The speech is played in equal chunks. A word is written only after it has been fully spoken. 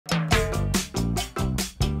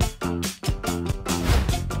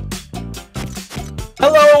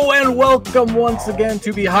Hello and welcome once again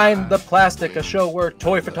to Behind the Plastic, a show where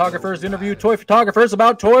toy photographers interview toy photographers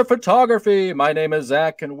about toy photography. My name is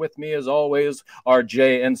Zach, and with me as always are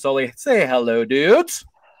Jay and Sully. Say hello, dudes.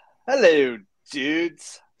 Hello,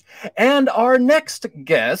 dudes. And our next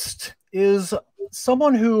guest is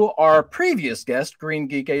someone who our previous guest, Green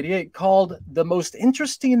Geek 88, called the most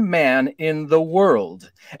interesting man in the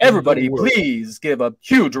world. Everybody, please give a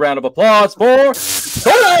huge round of applause for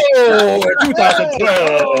Solo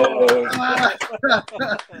 2012.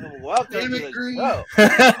 Welcome Damn to it, the Green. show.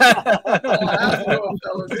 How's it going,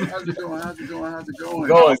 fellas? How's it going? How's it going?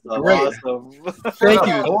 Going great. Awesome. Thank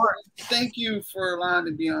you. Thank you for allowing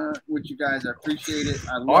me to be on with you guys. I appreciate it.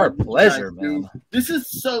 I love Our what you pleasure, guys do. man. This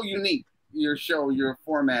is so unique. Your show, your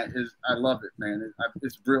format is, I love it, man.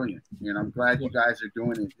 It's brilliant. And I'm glad you guys are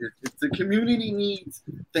doing it. It's the community needs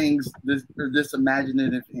things this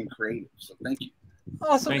imaginative and creative. So thank you.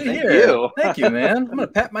 Awesome to Thank hear. you. Thank you, man. I'm going to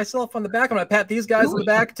pat myself on the back. I'm going to pat these guys on the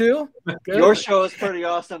back, too. Good. Your show is pretty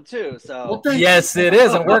awesome, too. So Well, thank Yes, it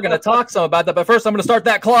is, and we're going to talk some about that. But first, I'm going to start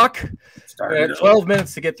that clock. Start We it have up. 12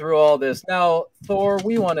 minutes to get through all this. Now, Thor,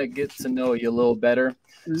 we want to get to know you a little better.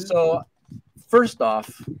 So, first off,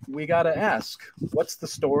 we got to ask, what's the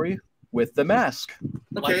story with the mask?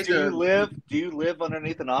 Okay, like, do you live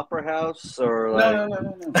underneath an opera house or like?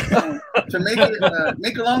 No. To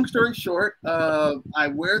make a long story short, I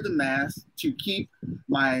wear the mask to keep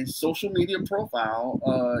my social media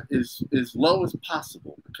profile as low as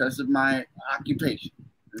possible because of my occupation,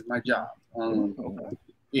 my job.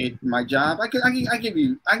 My job. I can give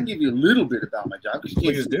you a little bit about my job because you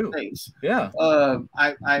Please can't see do. my face. Yeah.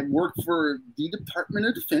 I work for the Department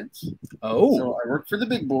of Defense. Oh. So I work for the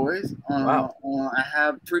big boys. Wow. I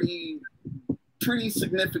have pretty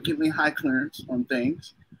significantly high clearance on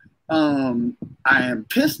things. I am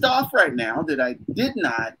pissed off right now that I did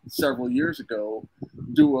not several years ago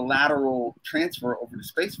do a lateral transfer over to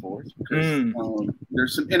Space Force because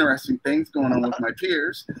there's some interesting things going on with my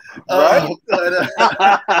peers. Right.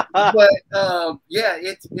 Yeah,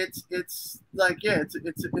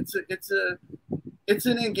 it's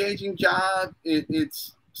an engaging job. It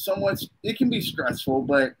can be stressful,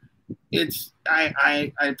 but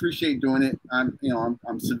I appreciate doing it. I'm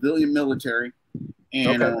civilian military.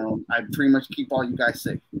 And I pretty much keep all you guys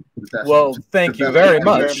safe. Well, thank you very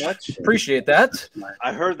much. Appreciate that.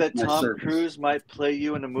 I heard that my Tom service. Cruise might play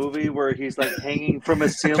you in a movie where he's like hanging from a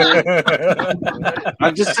ceiling.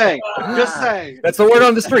 I'm just saying. Just saying. That's the word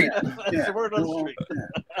on the street. That's the word on the street.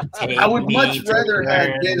 I would much rather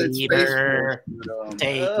have been at Space Force.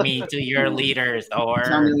 Take me to your leaders, or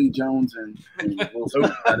Tommy Lee Jones and Will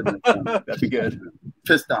Smith. That'd be good.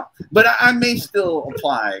 Pissed off, but I may still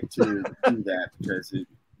apply to do that because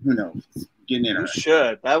who knows? It's getting You interesting.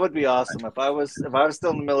 should. That would be awesome. If I was still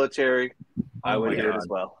in the military, I would do it as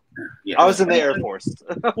well. Yeah. I was in the Air Force.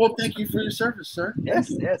 Well, thank you for your service, sir. yes,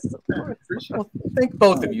 of Yeah, course. appreciate Well, thank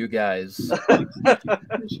both of you guys.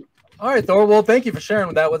 All right, Thor. Well, thank you for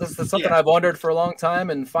sharing that with us. That's something I've wondered for a long time,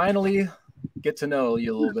 and finally get to know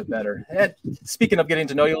you a little bit better. And speaking of getting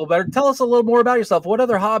to know you a little better, tell us a little more about yourself. What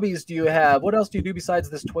other hobbies do you have? What else do you do besides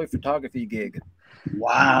this toy photography gig?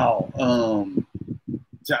 Wow.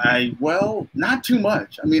 Well, not too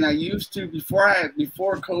much. I mean, I used to before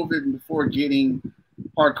COVID and before getting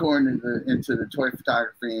hardcore into the toy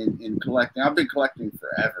photography and collecting. I've been collecting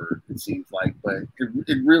forever, it seems like, but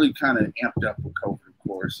it really kind of amped up with COVID, of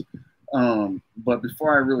course. But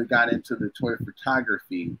before I really got into the toy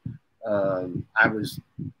photography, I was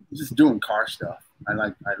just doing car stuff. I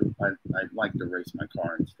like to race my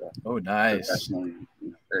car and stuff. Oh, nice. Professionally,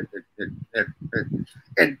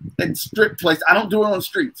 at strict place. I don't do it on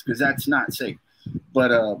streets because that's not safe.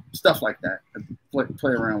 But stuff like that. I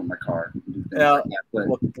play around with my car. And do things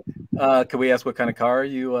like that. But can we ask what kind of car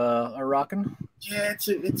you are rocking? yeah, it's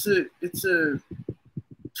a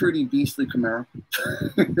pretty beastly Camaro.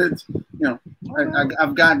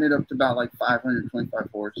 I've gotten it up to about like 525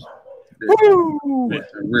 horse. Woo! With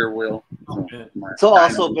a rear wheel. So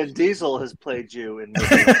also Vin Diesel has played you in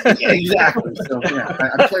movies. Yeah, exactly. So yeah,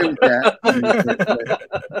 I play with that.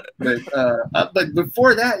 But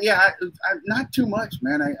before that, yeah, I not too much,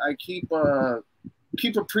 man. I keep a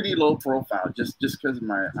pretty low profile just because of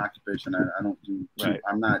my occupation. I don't do too,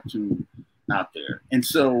 I'm not too out there. And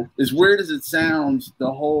so as weird as it sounds,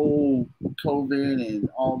 the whole COVID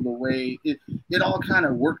and all the way it all kind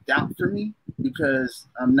of worked out for me because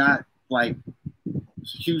I'm not like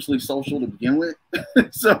hugely social to begin with.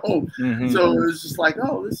 so it was just like,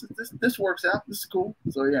 oh, this works out. This is cool.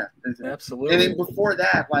 So yeah, absolutely. And then before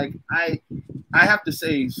that, like I have to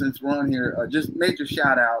say, since we're on here, just major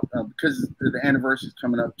shout out because the anniversary is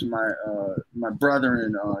coming up to my brother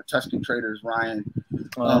in Tusken Traders, Ryan.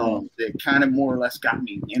 That kind of more or less got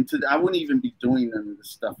me into that. I wouldn't even be doing none of the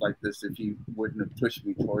stuff like this if he wouldn't have pushed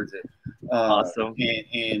me towards it. Awesome.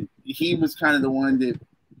 And he was kind of the one that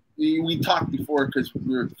we talked before because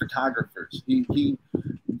we were photographers. He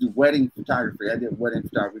did wedding photography. I did wedding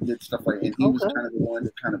photography. We did stuff like that. And he was kind of the one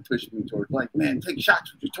that kind of pushed me towards, like, man, take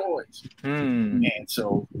shots with your toys. And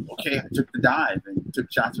so, okay, I took the dive and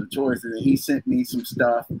took shots with toys. And then he sent me some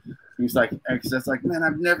stuff. He was like, that's like, man,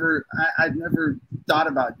 I've never thought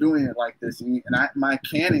about doing it like this. And my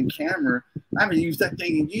Canon camera, I haven't used that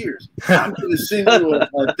thing in years. I'm going to send you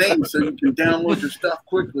a thing so you can download your stuff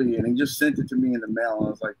quickly. And he just sent it to me in the mail. And I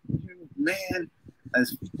was like, man,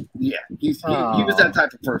 he was that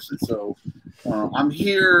type of person. So I'm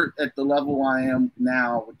here at the level I am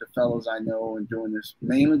now with the fellows I know and doing this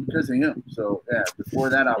mainly because of him. So yeah, before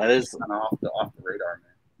that, I was kind of off the radar, man.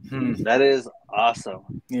 That is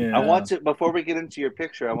awesome. Yeah. I want to, before we get into your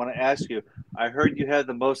picture, I want to ask you, I heard you have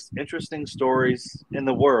the most interesting stories in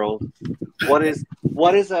the world. What is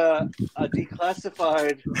a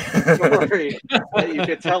declassified story that you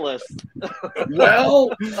could tell us? Well,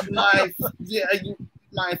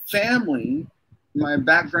 my family, my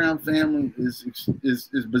background family is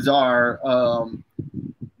bizarre.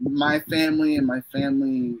 My family and my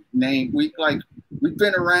family name, we've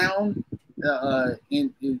been around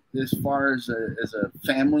as far as a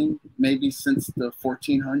family, maybe since the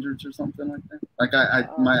 1400s or something like that. Like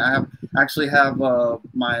I actually have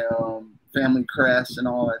my family crest and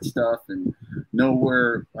all that stuff, and know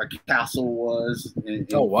where a castle was. And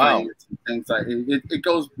wow! And things like it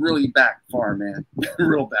goes really back far, man.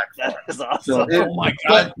 Real back far. That is awesome. Oh my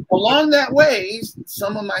God! But along that way,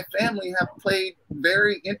 some of my family have played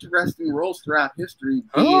very interesting roles throughout history,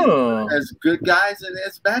 being as good guys and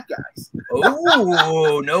as bad guys.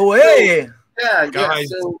 Oh, no way! Yeah, guys.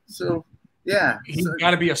 yeah. So yeah, He's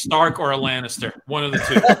got to be a Stark or a Lannister, one of the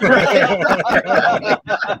two.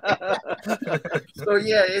 So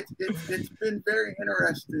yeah, it's been very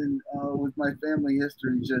interesting with my family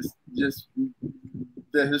history. Just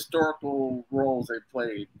the historical roles they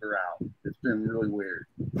played throughout. It's been really weird.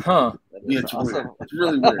 Huh? Yeah, it's awesome. weird. It's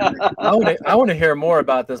really weird. I want to hear more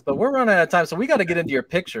about this, but we're running out of time, so we got to get into your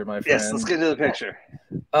picture, my friend. Yes, let's get into the picture.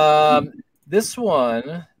 This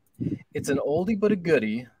one, it's an oldie but a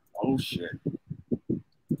goodie. Oh shit!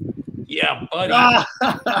 Yeah, buddy.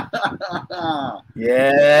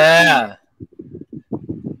 Yeah.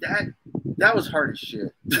 That was hard as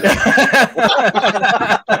shit. That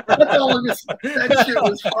shit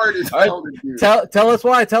was hard as hell to do. Tell us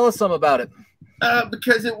why. Tell us some about it.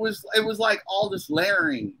 Because it was like all this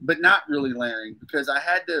layering, but not really layering. Because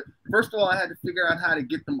first of all, I had to figure out how to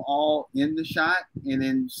get them all in the shot and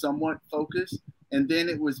then somewhat focus, and then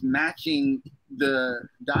it was matching the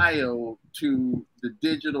diode to the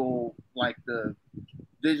digital, like the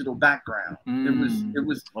digital background. It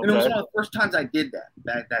was one of the first times I did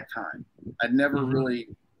that time. I'd never really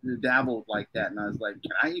dabbled like that, and I was like,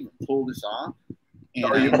 can I even pull this off?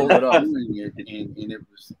 And you pulled it off. Doing it, and it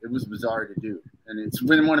was bizarre to do, and it's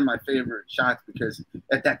been one of my favorite shots because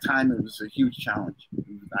at that time it was a huge challenge.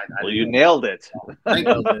 You nailed it. Thank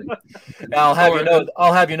you. I'll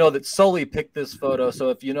have you know that Sully picked this photo, so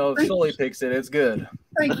if Sully picks it, it's good.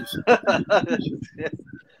 Thank you, sir.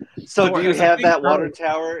 So do you have that water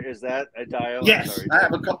tower? Is that a dial? Yes, I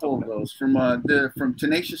have a couple of those from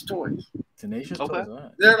Tenacious Toys. Tenacious Okay. Toys. All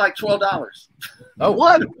right. They're like $12. Oh,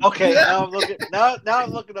 what? Okay, Yeah. now I'm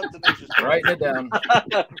looking up Tenacious Toys. Writing it down.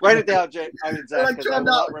 Write it down, Jay. I mean, Zach, Like because I will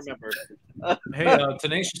not $12. remember. Hey,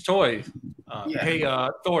 Tenacious Toy. Yeah. Hey,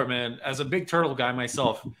 Thor, man. As a big turtle guy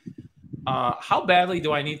myself, how badly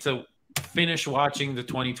do I need to finish watching the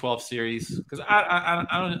 2012 series? Because I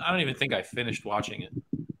don't even think I finished watching it.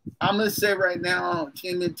 I'm gonna say right now,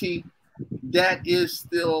 TMNT, that is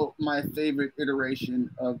still my favorite iteration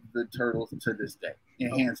of the Turtles to this day,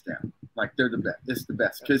 and hands down. Like they're the best. It's the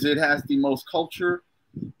best because it has the most culture,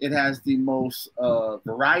 it has the most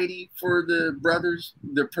variety for the brothers,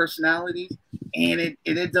 their personalities, and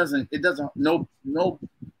it doesn't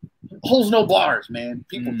holds no bars, man.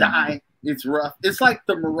 People die. It's rough. It's like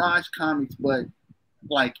the Mirage comics, but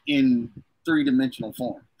like in 3-dimensional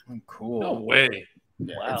form. Cool. No way.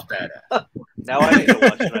 Yeah, Wow. it's badass. Now I need to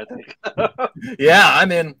watch it, I think. Yeah,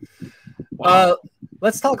 I'm in. Wow.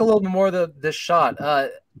 Let's talk a little bit more of this shot.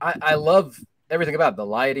 I love everything about it. The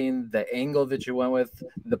lighting, the angle that you went with,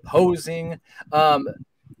 the posing.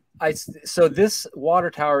 So this water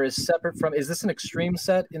tower is separate from. Is this an extreme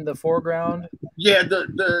set in the foreground? Yeah,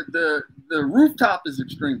 the the rooftop is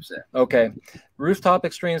extreme set. Okay, rooftop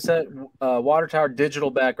extreme set, water tower digital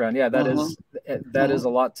background. Yeah, that is a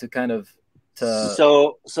lot to kind of.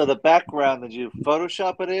 So the background, did you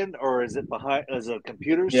Photoshop it in, or is it behind as a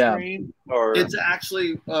computer screen? Or it's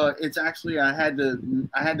actually I had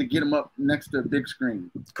to get them up next to a big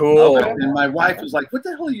screen. Cool. Okay. And my wife was like, "What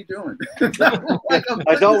the hell are you doing?"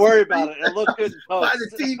 Like, don't worry about it. It looks good in post. By the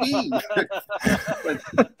TV.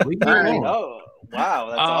 Leave me alone. Oh, wow,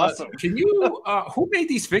 that's awesome. Can you? Who made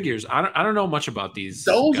these figures? I don't know much about these.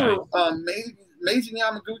 Those guys. are Amazing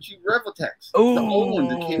Yamaguchi Revotex. Oh, the old one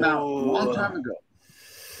that came out a long time ago.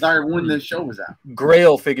 Sorry, when the show was out.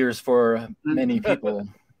 Grail figures for many people.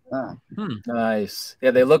 Oh. Nice. Yeah,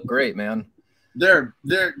 they look great, man. They are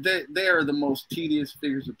the most tedious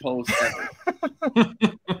figures to pose ever.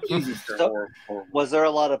 Jesus, they're horrible. Was there a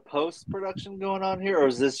lot of post production going on here, or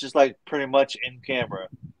is this just like pretty much in camera?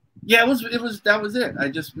 Yeah, that was it.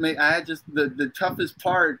 The toughest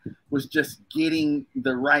part was just getting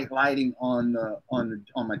the right lighting on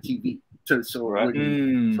my TV so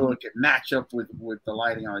it could match up with the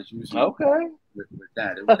lighting I was using. Okay. With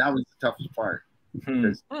that. That was the toughest part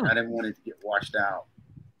because I didn't want it to get washed out.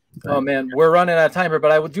 Oh man, we're running out of time here,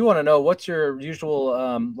 but I do want to know what's your usual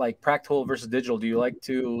like practical versus digital. Do you like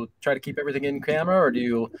to try to keep everything in camera, or do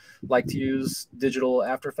you like to use digital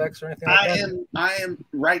After Effects or anything like that? I am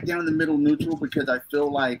right down the middle neutral because I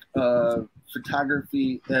feel like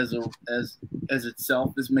photography as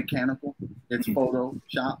itself is mechanical. It's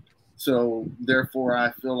Photoshop, so therefore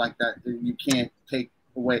I feel like that you can't take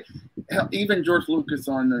away. Even George Lucas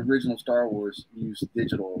on the original Star Wars used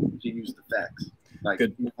digital. He used effects. Like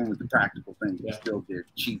even with the practical things, you still did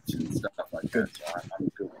cheats and stuff like that. So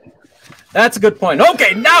I'm good with it. That's a good point.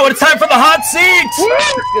 Okay, now it's time for the hot seat.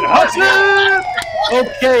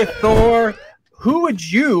 Okay, Thor, who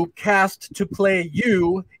would you cast to play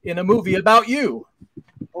you in a movie about you?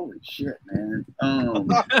 Holy shit, man!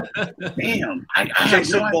 Damn, I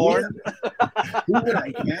Jason have no Bourne. idea. Who would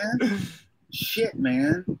I cast? Shit,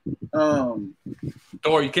 man.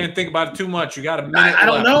 Thor, you can't think about it too much. You got a minute. I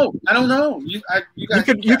don't left. know. I don't know. You guys.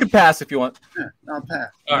 You can pass if you want. Yeah, I'll pass.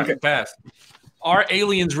 All right, pass. Are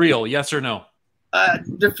aliens real? Yes or no?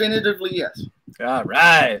 Definitively yes. All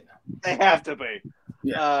right. They have to be.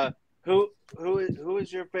 Yeah. Who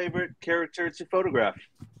is your favorite character to photograph?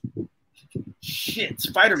 Shit,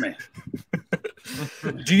 Spider-Man.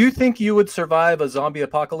 Do you think you would survive a zombie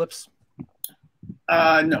apocalypse?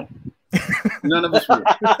 No. None of us will.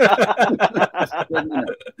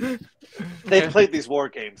 They played these war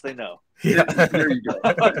games. They know. Yeah. There you go.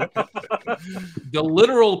 The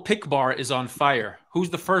literal pick bar is on fire. Who's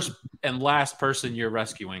the first and last person you're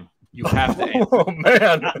rescuing? You have to answer. Oh,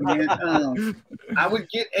 man. And, I would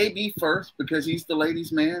get AB first because he's the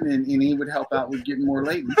ladies' man and he would help out with getting more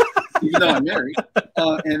ladies, even though I'm married.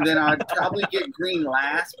 And then I'd probably get Green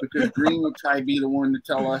last because Green would probably be the one to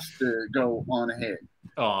tell us to go on ahead.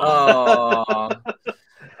 Oh.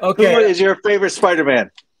 Okay. Who is your favorite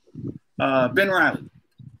Spider-Man? Ben Reilly.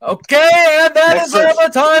 Okay, and that is all the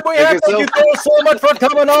time we have. Thank you so much for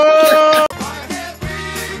coming on.